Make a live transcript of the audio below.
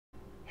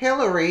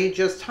Hillary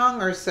just hung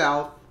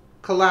herself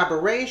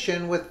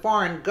collaboration with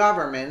foreign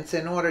governments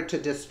in order to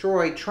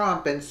destroy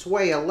Trump and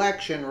sway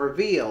election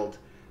revealed.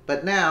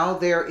 But now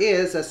there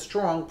is a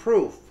strong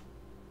proof.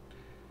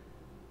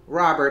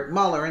 Robert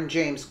Mueller and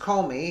James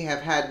Comey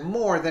have had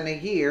more than a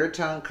year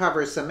to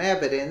uncover some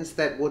evidence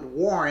that would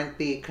warrant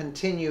the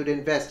continued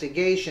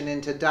investigation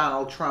into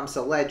Donald Trump's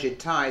alleged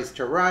ties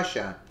to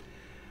Russia.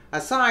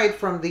 Aside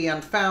from the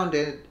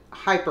unfounded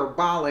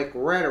hyperbolic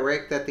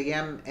rhetoric that the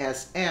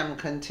MSM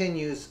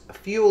continues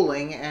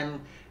fueling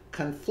and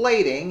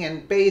conflating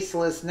and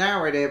baseless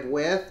narrative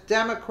with,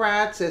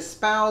 Democrats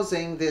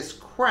espousing this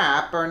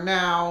crap are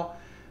now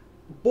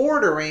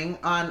bordering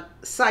on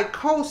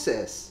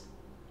psychosis.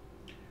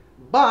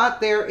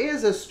 But there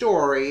is a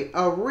story,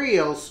 a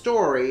real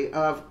story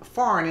of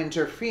foreign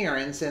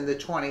interference in the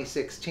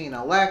 2016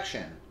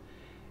 election.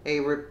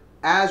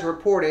 As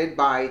reported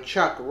by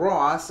Chuck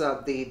Ross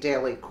of the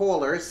Daily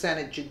Caller,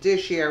 Senate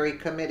Judiciary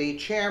Committee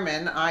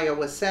Chairman,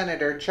 Iowa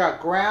Senator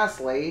Chuck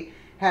Grassley,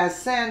 has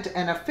sent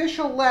an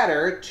official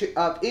letter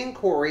of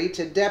inquiry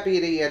to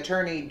Deputy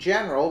Attorney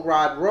General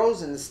Rod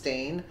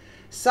Rosenstein,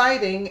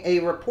 citing a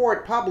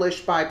report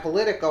published by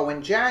Politico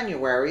in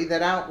January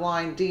that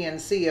outlined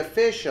DNC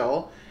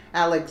official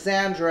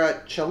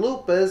Alexandra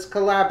Chalupa's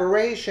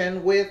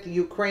collaboration with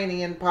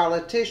Ukrainian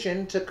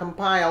politician to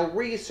compile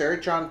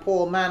research on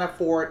Paul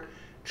Manafort,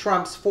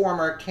 Trump's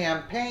former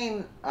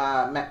campaign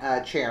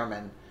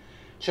chairman.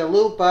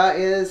 Chalupa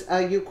is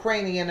a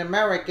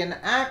Ukrainian-American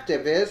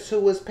activist who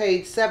was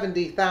paid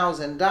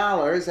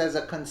 $70,000 as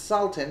a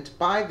consultant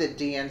by the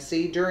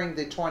DNC during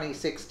the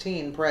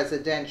 2016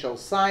 presidential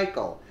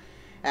cycle.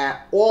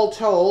 All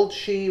told,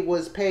 she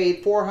was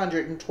paid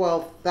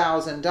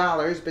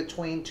 $412,000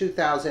 between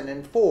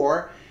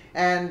 2004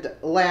 and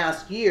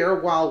last year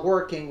while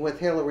working with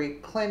Hillary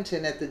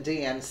Clinton at the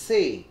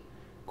DNC.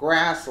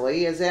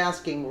 Grassley is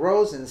asking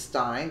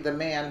Rosenstein, the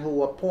man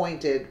who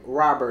appointed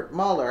Robert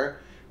Mueller,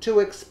 to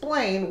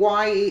explain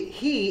why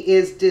he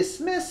is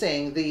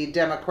dismissing the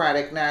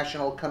Democratic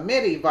National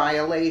Committee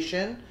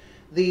violation,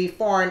 the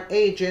Foreign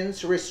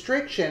Agents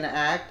Restriction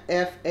Act,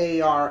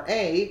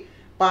 FARA,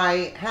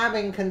 by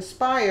having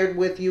conspired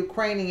with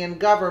Ukrainian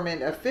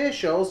government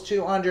officials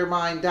to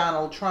undermine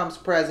Donald Trump's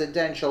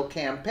presidential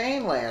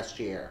campaign last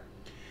year.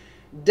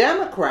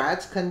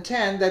 Democrats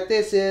contend that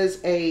this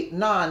is a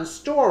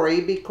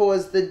non-story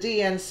because the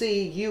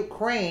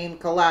DNC-Ukraine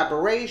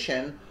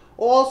collaboration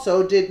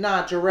also did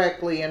not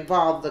directly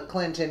involve the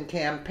Clinton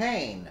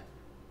campaign.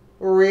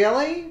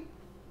 Really?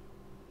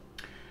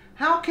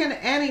 How can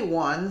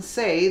anyone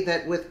say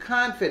that with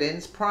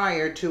confidence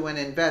prior to an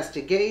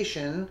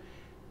investigation,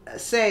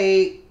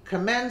 say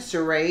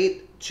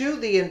commensurate to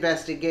the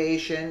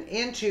investigation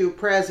into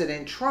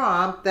President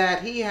Trump,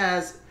 that he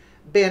has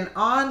been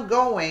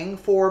ongoing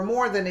for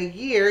more than a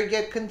year,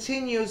 yet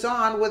continues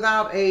on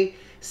without a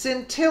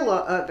scintilla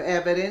of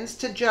evidence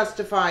to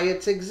justify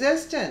its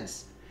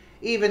existence?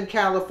 Even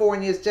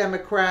California's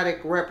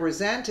Democratic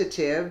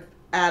representative,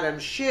 Adam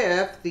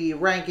Schiff, the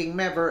ranking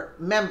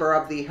member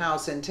of the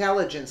House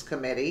Intelligence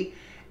Committee,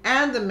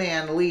 and the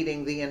man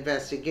leading the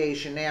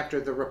investigation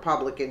after the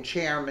Republican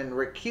chairman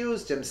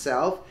recused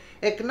himself,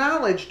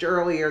 acknowledged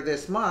earlier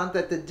this month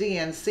that the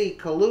DNC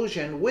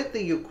collusion with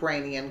the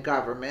Ukrainian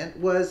government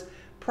was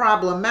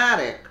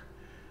problematic.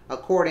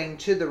 According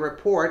to the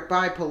report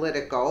by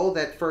Politico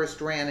that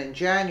first ran in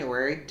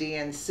January,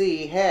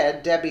 DNC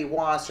head Debbie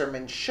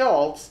Wasserman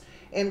Schultz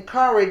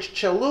encouraged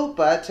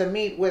Chalupa to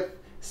meet with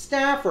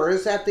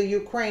staffers at the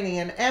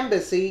Ukrainian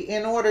embassy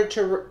in order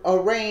to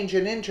arrange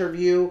an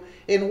interview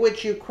in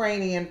which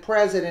Ukrainian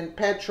President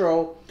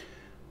Petro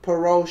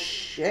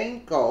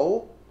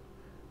Poroshenko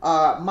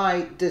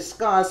might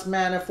discuss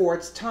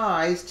Manafort's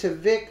ties to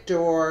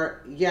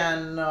Viktor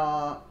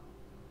Yanukovych,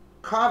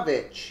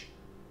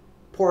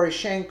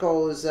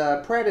 Poroshenko's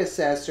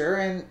predecessor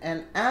and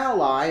an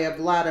ally of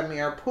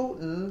Vladimir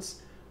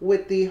Putin's,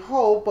 with the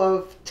hope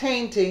of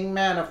tainting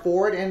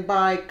Manafort and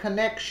by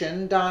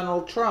connection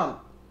Donald Trump.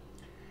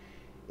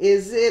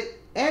 Is it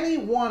any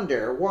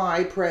wonder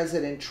why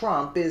President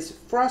Trump is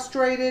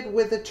frustrated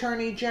with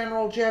Attorney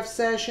General Jeff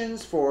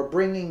Sessions for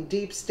bringing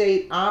deep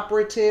state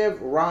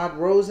operative Rod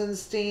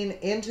Rosenstein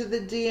into the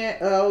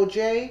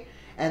DOJ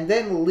and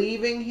then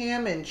leaving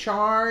him in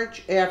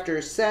charge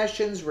after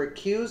Sessions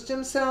recused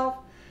himself?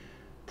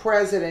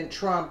 President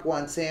Trump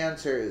once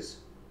answers,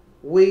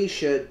 "We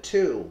should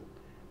too."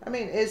 I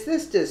mean, is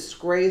this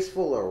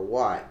disgraceful or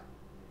what?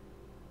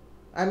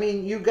 I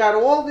mean, you got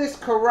all this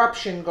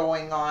corruption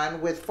going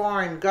on with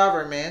foreign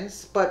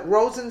governments, but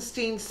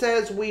Rosenstein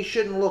says we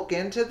shouldn't look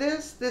into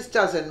this? This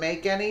doesn't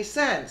make any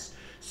sense.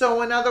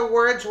 So in other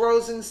words,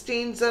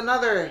 Rosenstein's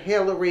another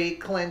Hillary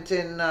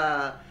Clinton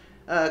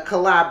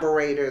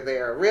collaborator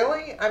there.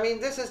 Really? I mean,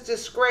 this is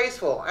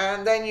disgraceful.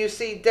 And then you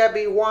see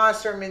Debbie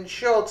Wasserman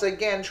Schultz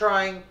again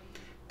trying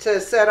to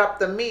set up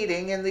the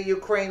meeting in the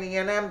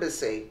Ukrainian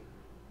embassy.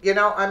 You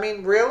know, I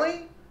mean,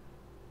 really?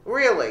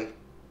 Really?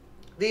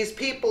 These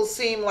people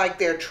seem like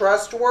they're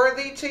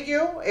trustworthy to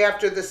you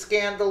after the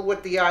scandal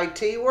with the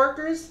IT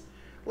workers?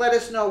 Let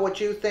us know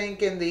what you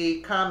think in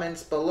the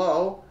comments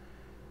below.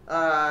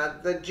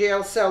 The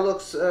jail cell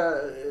looks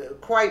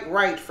quite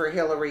right for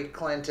Hillary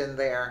Clinton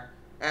there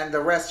and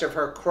the rest of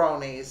her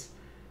cronies.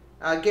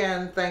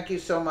 Again, thank you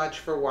so much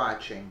for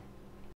watching.